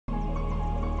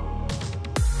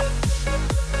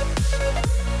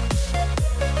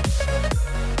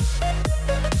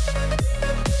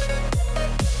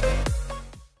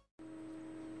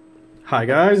Hi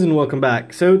guys and welcome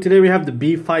back. So today we have the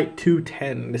BFight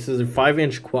 210. This is a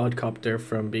 5-inch quadcopter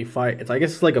from BFight. I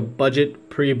guess it's like a budget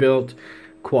pre-built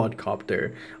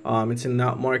quadcopter. It's in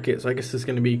that market, so I guess it's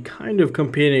going to be kind of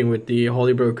competing with the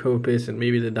Holybro Copus and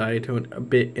maybe the Diatone a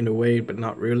bit in a way, but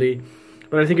not really.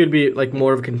 But I think it'd be like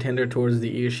more of a contender towards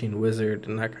the Eachine Wizard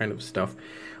and that kind of stuff.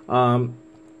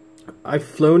 I've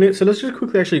flown it, so let's just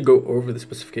quickly actually go over the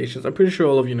specifications. I'm pretty sure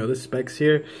all of you know the specs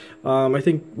here. I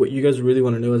think what you guys really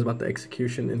want to know is about the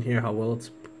execution in here, how well it's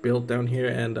built down here,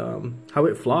 and how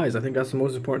it flies. I think that's the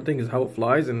most important thing, is how it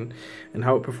flies and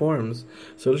how it performs.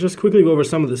 So let's just quickly go over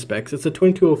some of the specs. It's a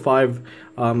 2205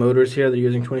 motors here. They're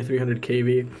using 2300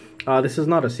 kV. This is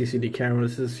not a CCD camera,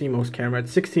 this is a CMOS camera.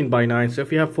 It's 16:9, so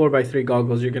if you have 4:3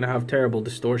 goggles, you're going to have terrible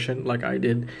distortion like I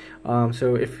did.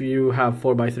 So if you have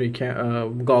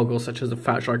 4:3 goggles such as a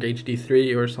Fat Shark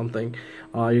HD3 or something,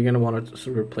 you're going to want to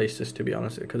sort of replace this, to be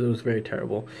honest, because it was very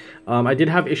terrible. I did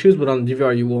have issues, but on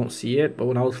DVR you won't see it, but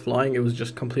when I was flying it was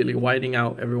just completely whiting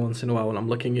out every once in a while when I'm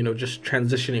looking, just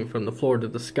transitioning from the floor to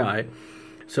the sky.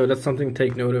 So that's something to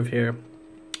take note of here.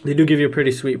 They do give you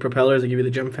pretty sweet propellers. They give you the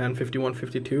Gem Fan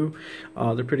 5152.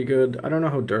 They're pretty good. I don't know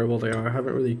how durable they are. I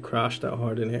haven't really crashed that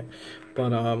hard in it, but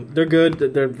they're good.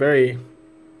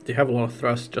 They have a lot of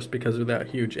thrust just because of that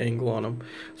huge angle on them,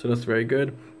 so that's very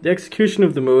good. The execution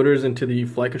of the motors into the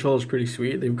flight controller is pretty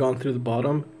sweet. They've gone through the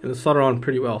bottom and it's soldered on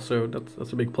pretty well, so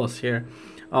that's a big plus here.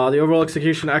 The overall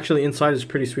execution actually inside is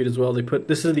pretty sweet as well.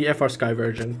 This is the FrSky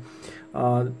version.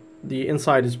 The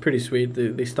inside is pretty sweet.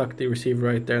 They stuck the receiver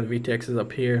right there and the VTX is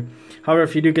up here. However,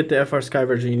 if you do get the FrSky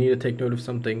version, you need to take note of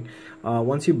something.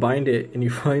 Once you bind it and you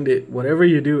find it, whatever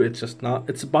you do,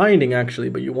 it's binding actually,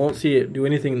 but you won't see it do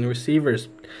anything in the receivers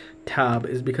tab,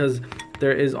 is because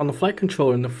there is, on the flight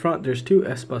controller in the front, there's two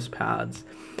S-bus pads.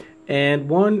 And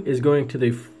one is going to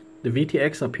the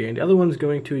VTX up here, and the other one's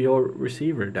going to your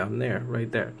receiver down there,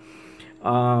 right there.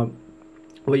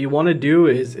 What you want to do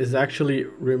is actually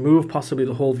remove possibly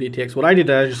the whole VTX. What I did,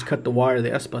 I just cut the wire,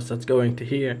 the S-bus that's going to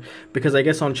here, because I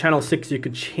guess on channel 6 you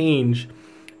could change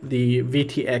the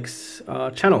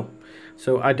VTX channel.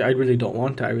 So I really don't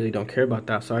want to. I really don't care about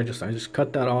that. So I just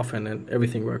cut that off, and then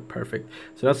everything worked perfect.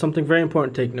 So that's something very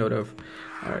important to take note of.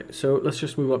 All right, so let's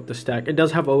just move up the stack. It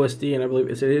does have OSD, and I believe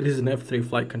it is an F3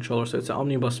 flight controller. So it's an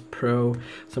Omnibus Pro,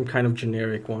 some kind of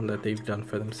generic one that they've done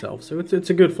for themselves. So it's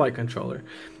a good flight controller.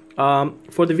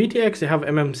 For the VTX, they have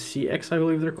MMCX, I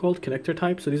believe they're called, connector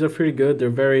type. So these are pretty good. They're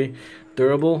very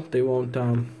durable. They won't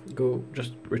go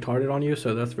just retarded on you,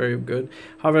 so that's very good.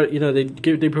 However,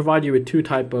 they provide you with two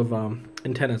type of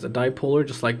antennas, a dipolar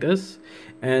just like this,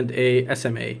 and a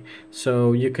SMA.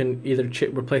 So you can either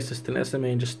replace this to an SMA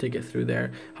and just stick it through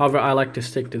there. However, I like to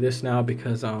stick to this now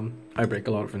because I break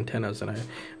a lot of antennas,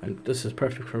 and this is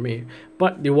perfect for me.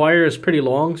 But the wire is pretty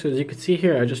long, so as you can see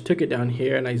here, I just took it down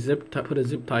here and I put a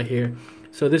zip tie here,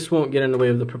 so this won't get in the way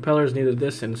of the propellers, neither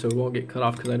this, and so it won't get cut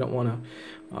off, because I don't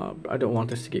want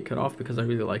this to get cut off, because I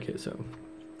really like it. So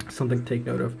something to take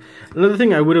note of. Another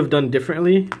thing I would have done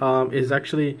differently is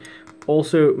actually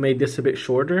also made this a bit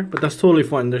shorter, but that's totally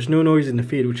fine. There's no noise in the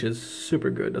feed, which is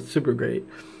super good. That's super great.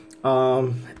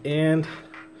 And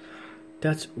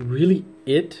that's really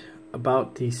it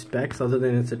about the specs, other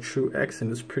than it's a true X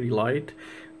and it's pretty light.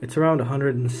 It's around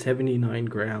 179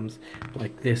 grams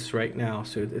like this right now,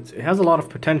 so it has a lot of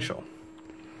potential.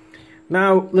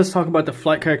 Now let's talk about the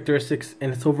flight characteristics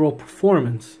and its overall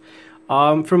performance.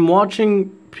 From watching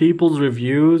people's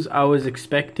reviews, I was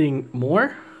expecting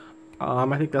more.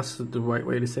 I think that's the right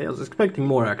way to say it. I was expecting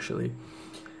more, actually.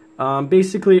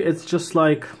 Basically, it's just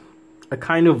like a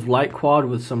kind of light quad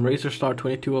with some Razorstar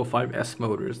 2205S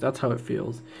motors. That's how it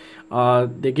feels.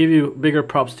 They give you bigger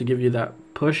props to give you that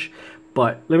push,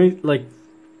 but okay,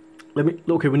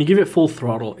 when you give it full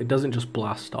throttle, it doesn't just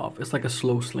blast off. It's like a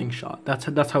slow slingshot.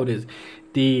 That's how it is.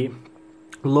 The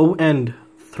low end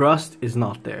thrust is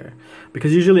not there,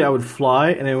 because usually I would fly,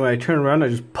 and then when I turn around I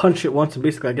just punch it once, and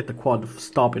basically I get the quad to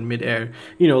stop in midair,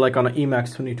 like on an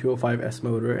Emax 2205S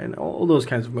motor and all those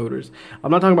kinds of motors.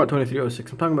 I'm not talking about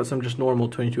 2306, I'm talking about some just normal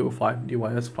 2205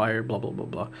 DYS Fire, blah blah blah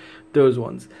blah, those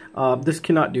ones. This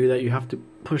cannot do that. You have to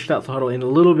push that throttle in a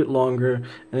little bit longer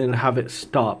and then have it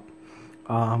stop.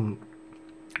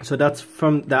 So that's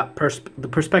from the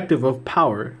perspective of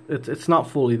power. It's not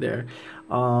fully there.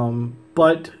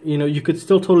 But you could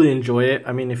still totally enjoy it.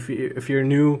 I mean, if you're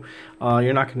new,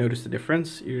 you're not gonna notice the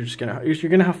difference. You're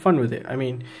gonna have fun with it. I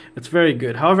mean, it's very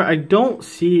good. However, I don't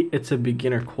see it's a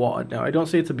beginner quad. Now, I don't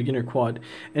say it's a beginner quad,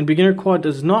 and beginner quad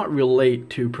does not relate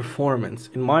to performance,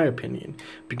 in my opinion.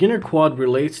 Beginner quad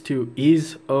relates to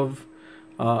ease of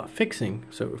fixing.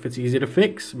 So if it's easy to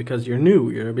fix because you're new,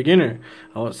 you're a beginner.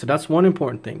 So that's one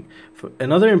important thing.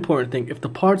 Another important thing, if the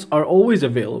parts are always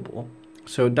available.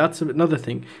 So that's another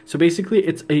thing. So basically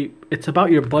it's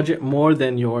about your budget more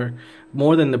than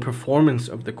the performance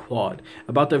of the quad,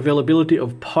 about the availability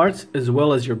of parts as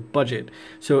well as your budget.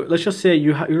 So let's just say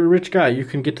you're a rich guy, you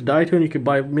can get the diatone, you can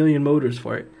buy 1 million motors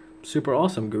for it. Super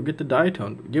awesome. Go get the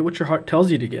diatone, get what your heart tells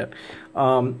you to get,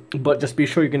 but just be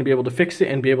sure you're going to be able to fix it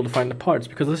and be able to find the parts,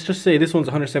 because let's just say this one's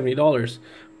 $170.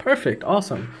 Perfect,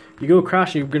 awesome. You go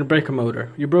crash, you're going to break a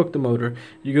motor, you broke the motor,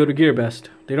 you go to GearBest,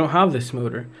 they don't have this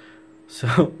motor,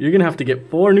 so you're going to have to get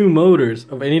 4 new motors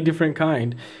of any different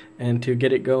kind and to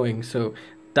get it going. So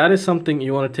that is something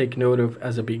you want to take note of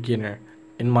as a beginner,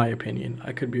 in my opinion.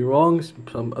 I could be wrong,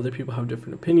 some other people have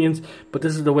different opinions, but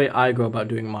this is the way I go about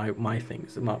doing my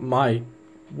things, my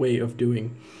way of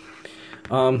doing.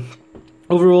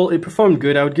 Overall, it performed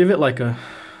good. I would give it like a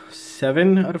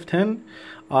 7 out of 10.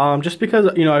 Just because,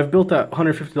 you know, I've built that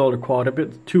 $150 quad, I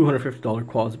built two $150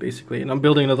 quads basically, and I'm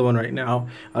building another one right now.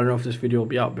 I don't know if this video will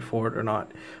be out before it or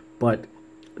not, but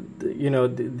you know,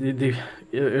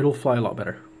 it'll fly a lot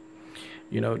better.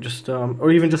 You know, just or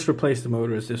even just replace the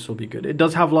motors. This will be good. It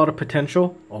does have a lot of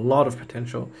potential,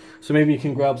 So maybe you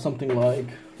can grab something like,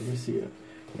 let me see it.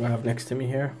 What do I have next to me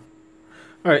here?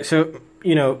 All right, so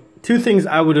you know, 2 things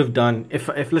I would have done if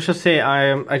let's just say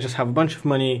I just have a bunch of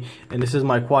money and this is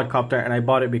my quadcopter and I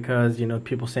bought it because, you know,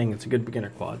 people saying it's a good beginner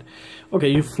quad. Okay,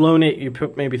 you've flown it, you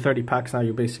put maybe 30 packs now,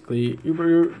 you're basically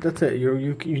that's it.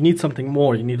 You need something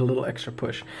more, you need a little extra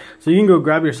push. So you can go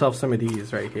grab yourself some of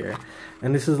these right here.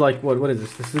 And this is like, what is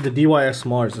this? This is the DYS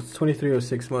Mars. It's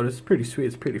 2306 motor. It's pretty sweet.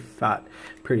 It's pretty fat,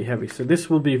 pretty heavy. So this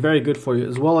will be very good for you,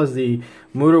 as well as the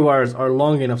motor wires are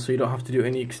long enough so you don't have to do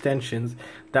any extensions.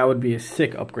 That would be a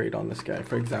sick upgrade on this guy,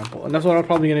 for example. And that's what I'm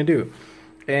probably going to do.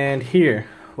 And here,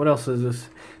 what else is this?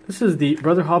 This is the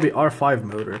Brother Hobby R5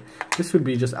 motor. This would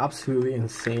be just absolutely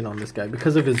insane on this guy.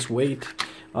 Because of his weight,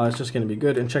 it's just going to be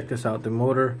good. And check this out. The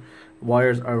motor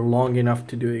wires are long enough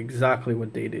to do exactly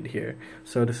what they did here.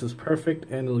 So this is perfect,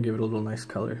 and it'll give it a little nice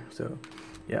color. So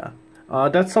yeah,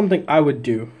 that's something I would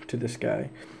do to this guy.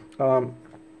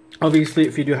 Obviously,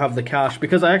 if you do have the cash,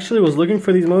 because I actually was looking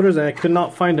for these motors and I could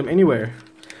not find them anywhere.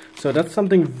 So that's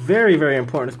something very, very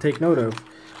important to take note of.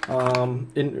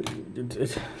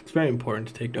 It's very important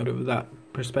to take note of that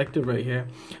perspective right here.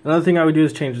 Another thing I would do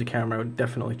is change the camera. I would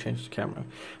definitely change the camera.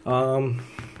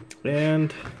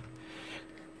 And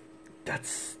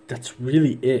that's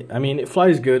really it. I mean, it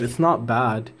flies good. It's not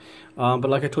bad. But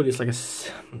like I told you, it's like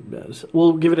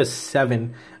we'll give it a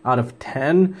 7 out of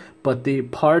 10. But the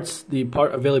part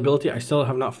availability, I still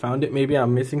have not found it. Maybe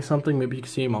I'm missing something. Maybe you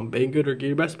can see them on Banggood or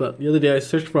GearBest. But the other day I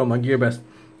searched for them on GearBest.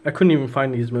 I couldn't even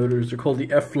find these motors. They're called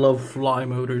the F-Love Fly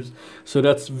motors. So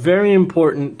that's very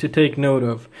important to take note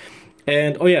of.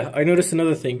 And oh yeah, I noticed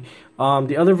another thing.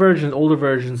 The other versions, older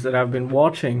versions that I've been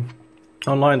watching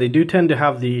online, they do tend to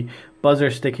have the buzzer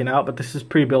sticking out, but this is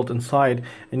pre-built inside,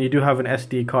 and you do have an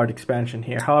SD card expansion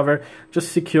here. However,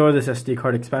 just secure this SD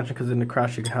card expansion, because in the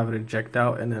crash you can have it eject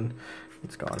out and then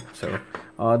it's gone. So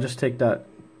just take that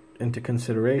into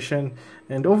consideration.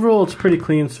 And overall, it's pretty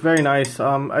clean. It's very nice.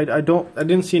 I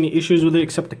didn't see any issues with it,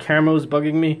 except the camera was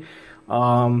bugging me.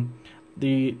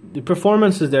 The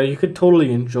performance is there. You could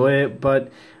totally enjoy it,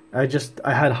 but I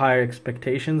had higher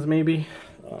expectations, maybe.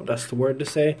 That's the word to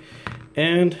say.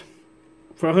 And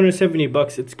for 170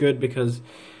 bucks, it's good because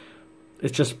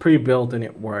it's just pre-built and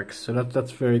it works. So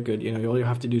that's very good. You know, all you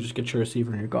have to do is just get your receiver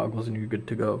and your goggles and you're good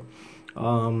to go.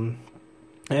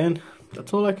 And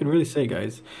that's all I can really say,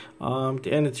 guys. At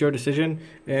the end, it's your decision.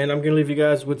 And I'm going to leave you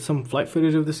guys with some flight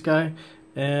footage of this guy.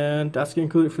 And that's going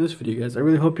to conclude it for this video, guys. I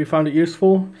really hope you found it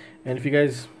useful. And if you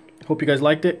guys, hope you guys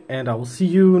liked it. And I will see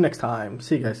you next time.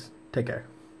 See you guys. Take care.